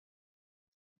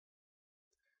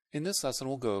In this lesson,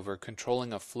 we'll go over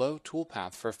controlling a flow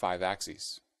toolpath for 5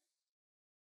 axes.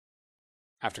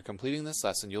 After completing this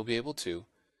lesson, you'll be able to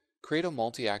create a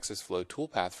multi-axis flow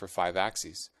toolpath for 5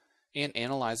 axes and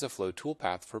analyze a flow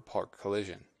toolpath for part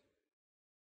collision.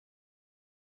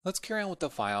 Let's carry on with the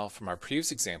file from our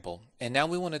previous example, and now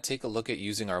we want to take a look at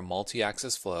using our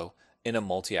multi-axis flow in a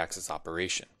multi-axis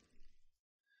operation.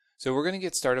 So we're going to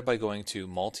get started by going to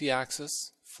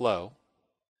multi-axis flow.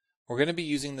 We're going to be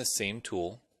using the same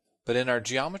tool, but in our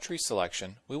geometry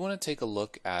selection, we want to take a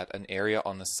look at an area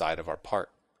on the side of our part.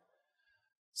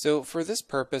 So for this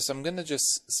purpose, I'm going to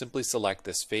just simply select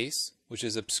this face, which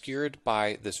is obscured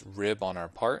by this rib on our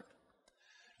part.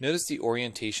 Notice the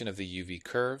orientation of the UV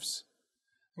curves.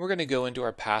 We're going to go into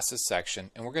our passes section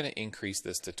and we're going to increase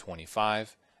this to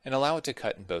 25 and allow it to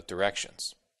cut in both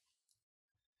directions.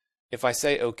 If I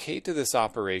say OK to this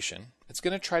operation, it's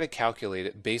going to try to calculate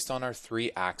it based on our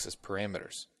 3 axis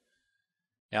parameters.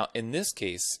 Now in this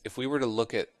case, if we were to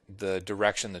look at the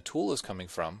direction the tool is coming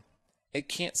from, it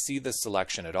can't see the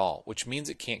selection at all, which means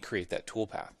it can't create that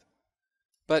toolpath.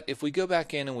 But if we go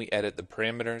back in and we edit the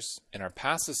parameters in our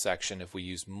passes section, if we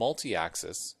use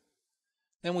multi-axis,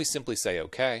 then we simply say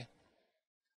OK.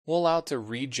 We'll allow it to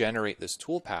regenerate this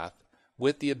toolpath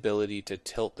with the ability to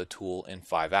tilt the tool in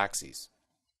 5 axes.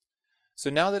 So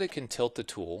now that it can tilt the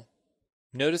tool,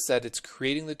 notice that it's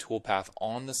creating the toolpath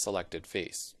on the selected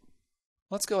face.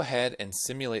 Let's go ahead and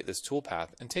simulate this toolpath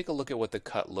and take a look at what the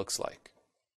cut looks like.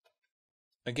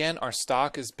 Again, our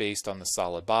stock is based on the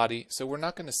solid body, so we're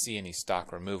not going to see any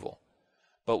stock removal.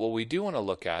 But what we do want to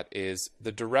look at is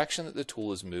the direction that the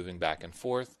tool is moving back and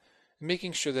forth,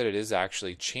 making sure that it is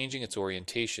actually changing its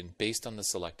orientation based on the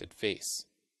selected face.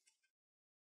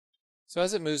 So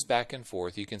as it moves back and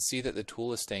forth, you can see that the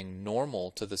tool is staying normal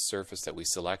to the surface that we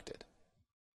selected.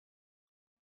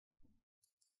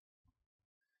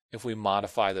 If we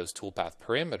modify those toolpath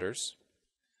parameters,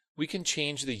 we can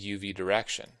change the UV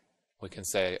direction. We can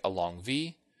say along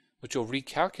V, which will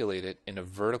recalculate it in a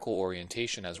vertical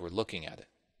orientation as we're looking at it.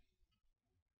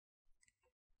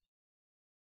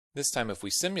 This time if we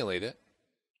simulate it,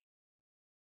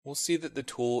 we'll see that the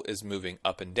tool is moving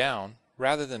up and down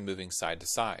rather than moving side to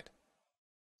side.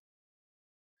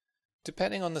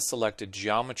 Depending on the selected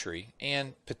geometry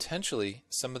and potentially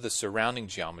some of the surrounding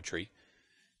geometry,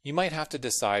 you might have to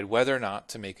decide whether or not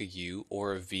to make a U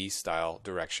or a V style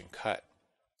direction cut.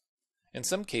 In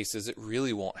some cases, it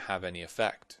really won't have any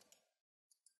effect.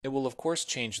 It will of course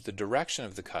change the direction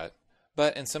of the cut,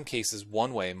 but in some cases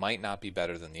one way might not be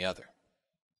better than the other.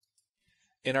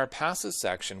 In our passes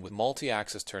section with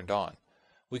multi-axis turned on,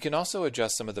 we can also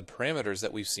adjust some of the parameters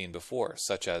that we've seen before,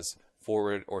 such as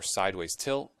forward or sideways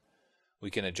tilt.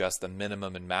 We can adjust the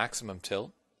minimum and maximum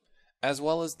tilt, as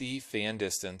well as the fan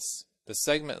distance, the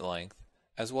segment length,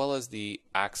 as well as the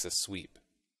axis sweep.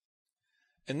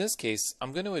 In this case,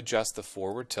 I'm going to adjust the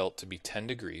forward tilt to be 10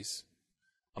 degrees.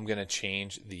 I'm going to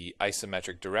change the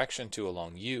isometric direction to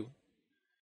along U,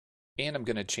 and I'm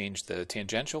going to change the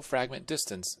tangential fragment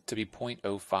distance to be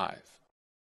 0.05.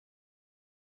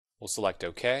 We'll select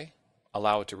OK,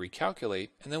 allow it to recalculate,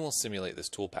 and then we'll simulate this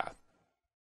toolpath.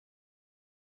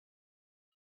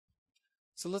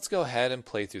 So let's go ahead and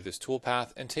play through this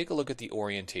toolpath and take a look at the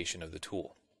orientation of the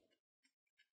tool.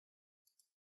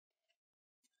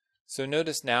 So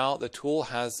notice now the tool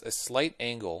has a slight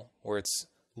angle where it's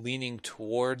leaning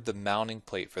toward the mounting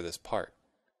plate for this part.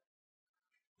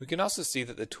 We can also see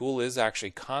that the tool is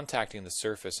actually contacting the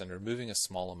surface and removing a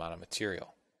small amount of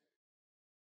material.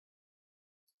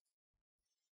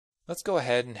 Let's go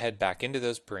ahead and head back into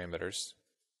those parameters.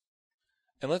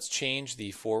 And let's change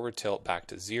the forward tilt back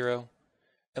to 0.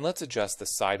 And let's adjust the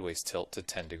sideways tilt to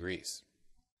 10 degrees.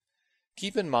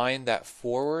 Keep in mind that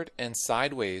forward and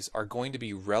sideways are going to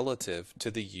be relative to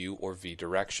the U or V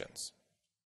directions.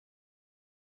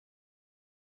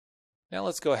 Now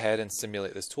let's go ahead and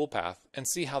simulate this toolpath and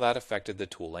see how that affected the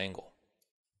tool angle.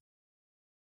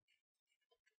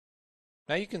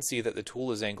 Now you can see that the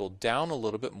tool is angled down a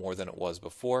little bit more than it was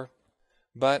before,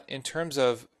 but in terms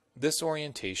of this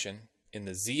orientation in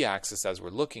the Z-axis as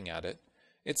we're looking at it,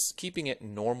 it's keeping it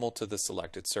normal to the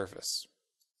selected surface.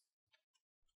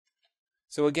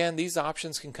 So again, these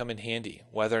options can come in handy,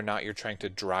 whether or not you're trying to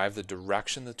drive the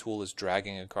direction the tool is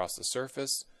dragging across the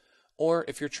surface, or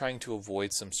if you're trying to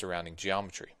avoid some surrounding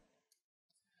geometry.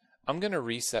 I'm going to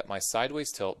reset my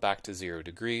sideways tilt back to 0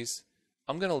 degrees.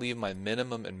 I'm going to leave my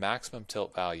minimum and maximum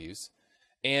tilt values,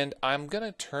 and I'm going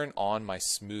to turn on my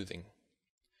smoothing.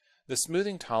 The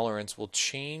smoothing tolerance will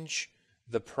change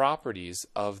the properties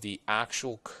of the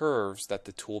actual curves that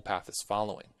the toolpath is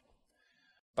following.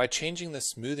 By changing the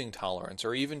smoothing tolerance,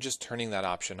 or even just turning that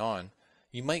option on,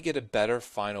 you might get a better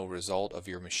final result of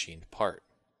your machined part.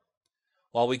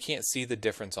 While we can't see the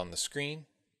difference on the screen,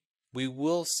 we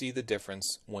will see the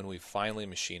difference when we finally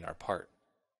machine our part.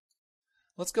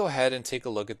 Let's go ahead and take a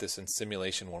look at this in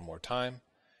simulation one more time,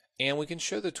 and we can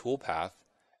show the toolpath,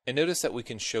 and notice that we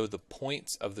can show the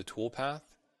points of the toolpath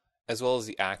as well as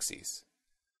the axes.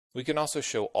 We can also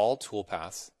show all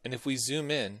toolpaths, and if we zoom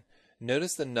in,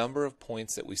 notice the number of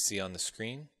points that we see on the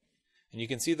screen, and you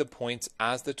can see the points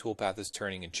as the toolpath is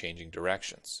turning and changing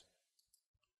directions.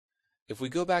 If we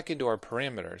go back into our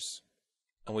parameters,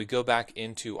 and we go back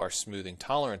into our smoothing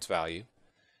tolerance value,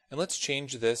 and let's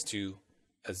change this to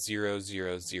a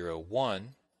 0001,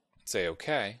 say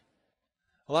OK,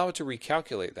 allow it to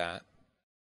recalculate that,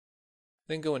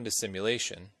 then go into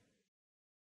simulation.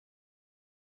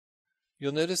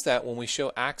 You'll notice that when we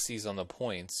show axes on the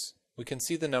points, we can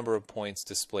see the number of points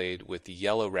displayed with the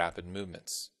yellow rapid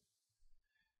movements.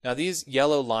 Now these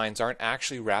yellow lines aren't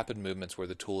actually rapid movements where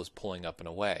the tool is pulling up and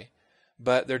away,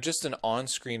 but they're just an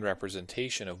on-screen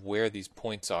representation of where these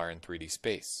points are in 3D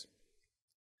space.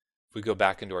 If we go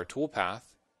back into our toolpath,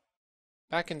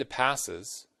 back into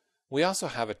passes, we also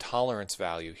have a tolerance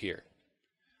value here.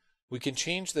 We can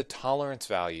change the tolerance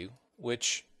value,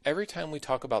 which every time we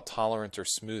talk about tolerance or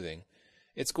smoothing,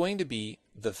 it's going to be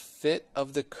the fit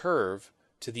of the curve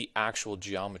to the actual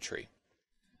geometry.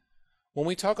 When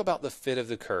we talk about the fit of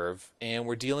the curve, and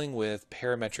we're dealing with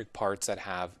parametric parts that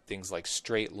have things like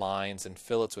straight lines and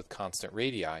fillets with constant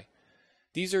radii,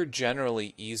 these are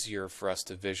generally easier for us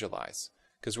to visualize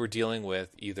because we're dealing with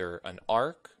either an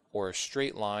arc or a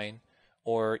straight line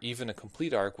or even a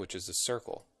complete arc, which is a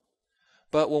circle.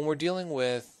 But when we're dealing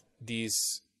with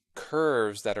these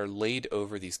curves that are laid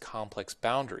over these complex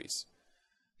boundaries,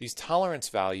 these tolerance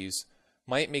values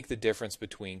might make the difference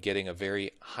between getting a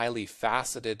very highly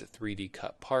faceted 3D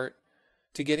cut part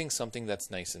to getting something that's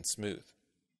nice and smooth.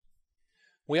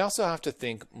 We also have to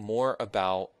think more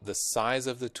about the size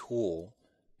of the tool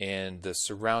and the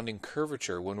surrounding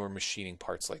curvature when we're machining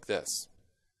parts like this.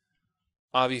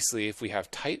 Obviously, if we have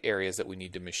tight areas that we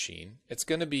need to machine, it's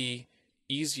going to be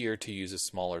easier to use a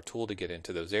smaller tool to get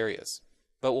into those areas.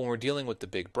 But when we're dealing with the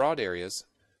big broad areas,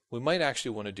 we might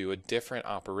actually want to do a different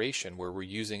operation where we're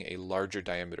using a larger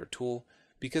diameter tool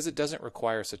because it doesn't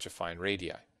require such a fine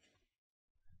radii.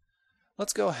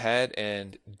 Let's go ahead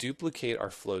and duplicate our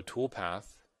flow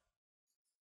toolpath.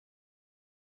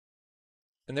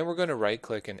 And then we're going to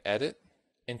right-click and edit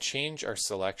and change our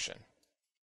selection.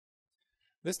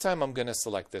 This time I'm going to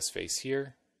select this face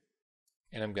here,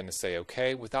 and I'm going to say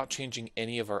OK without changing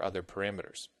any of our other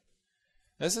parameters.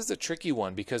 This is a tricky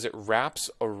one because it wraps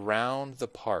around the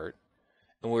part,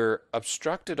 and we're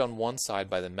obstructed on one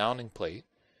side by the mounting plate,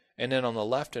 and then on the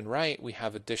left and right we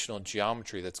have additional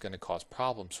geometry that's going to cause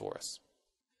problems for us.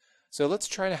 So let's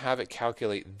try to have it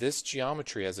calculate this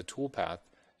geometry as a toolpath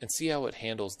and see how it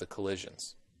handles the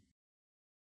collisions.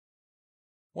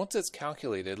 Once it's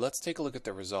calculated, let's take a look at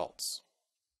the results.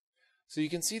 So you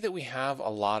can see that we have a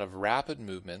lot of rapid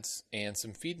movements and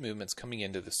some feed movements coming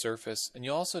into the surface, and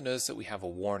you'll also notice that we have a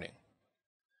warning.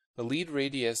 The lead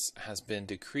radius has been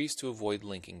decreased to avoid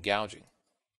linking gouging.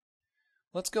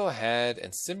 Let's go ahead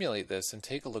and simulate this and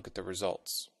take a look at the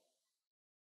results.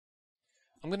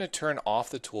 I'm going to turn off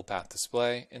the toolpath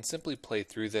display and simply play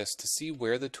through this to see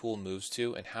where the tool moves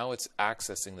to and how it's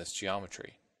accessing this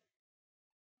geometry.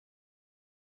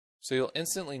 So you'll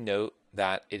instantly note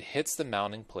that it hits the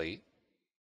mounting plate.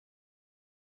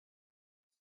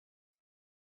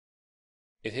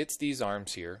 It hits these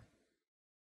arms here.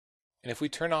 And if we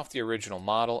turn off the original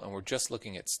model and we're just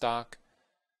looking at stock,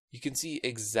 you can see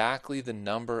exactly the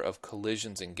number of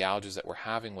collisions and gouges that we're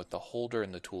having with the holder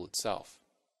and the tool itself.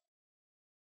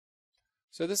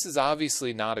 So this is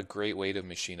obviously not a great way to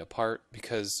machine a part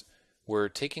because we're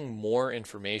taking more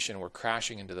information, we're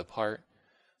crashing into the part.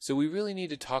 So we really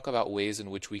need to talk about ways in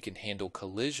which we can handle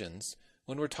collisions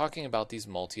when we're talking about these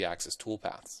multi-axis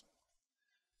toolpaths.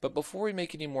 But before we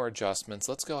make any more adjustments,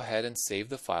 let's go ahead and save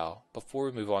the file before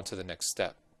we move on to the next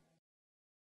step.